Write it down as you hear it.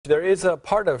There is a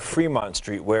part of Fremont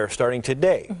Street where, starting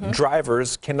today,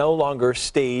 drivers can no longer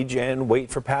stage and wait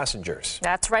for passengers.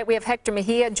 That's right. We have Hector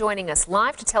Mejia joining us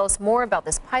live to tell us more about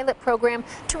this pilot program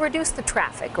to reduce the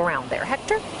traffic around there.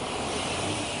 Hector?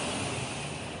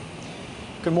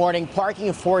 Good morning. Parking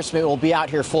enforcement will be out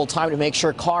here full time to make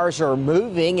sure cars are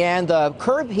moving, and the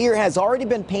curb here has already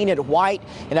been painted white.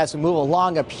 And as we move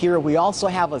along up here, we also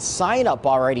have a sign up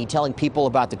already telling people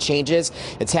about the changes.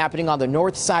 It's happening on the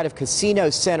north side of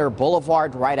Casino Center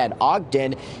Boulevard right at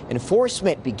Ogden.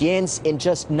 Enforcement begins in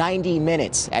just 90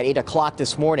 minutes at 8 o'clock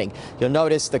this morning. You'll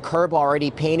notice the curb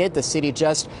already painted. The city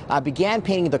just began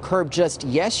painting the curb just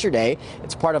yesterday.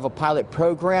 It's part of a pilot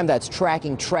program that's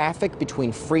tracking traffic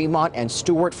between Fremont and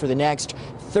Stewart for the next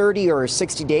 30 or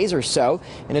 60 days or so,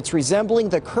 and it's resembling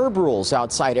the curb rules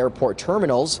outside airport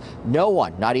terminals. No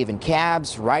one, not even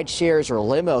cabs, ride shares, or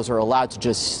limos, are allowed to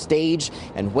just stage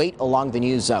and wait along the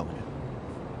new zone.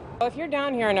 If you're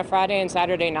down here on a Friday and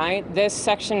Saturday night, this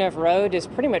section of road is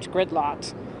pretty much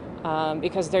gridlocked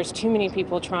because there's too many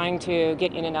people trying to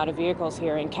get in and out of vehicles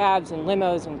here, in cabs and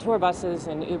limos and tour buses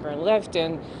and Uber and Lyft,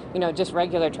 and just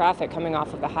regular traffic coming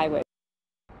off of the highway.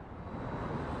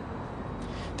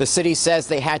 The city says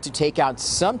they had to take out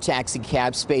some taxi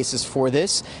cab spaces for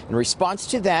this. In response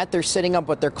to that, they're setting up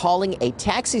what they're calling a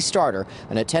taxi starter.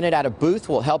 An attendant at a booth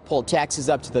will help pull taxis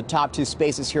up to the top two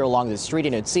spaces here along the street,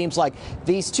 and it seems like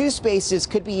these two spaces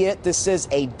could be it. This is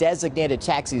a designated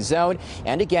taxi zone,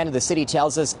 and again, the city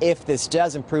tells us if this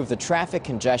does improve the traffic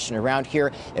congestion around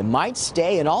here, it might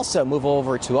stay and also move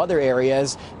over to other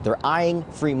areas. They're eyeing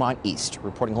Fremont East.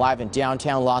 Reporting live in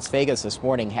downtown Las Vegas this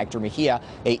morning, Hector Mejia,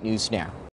 8 News Now.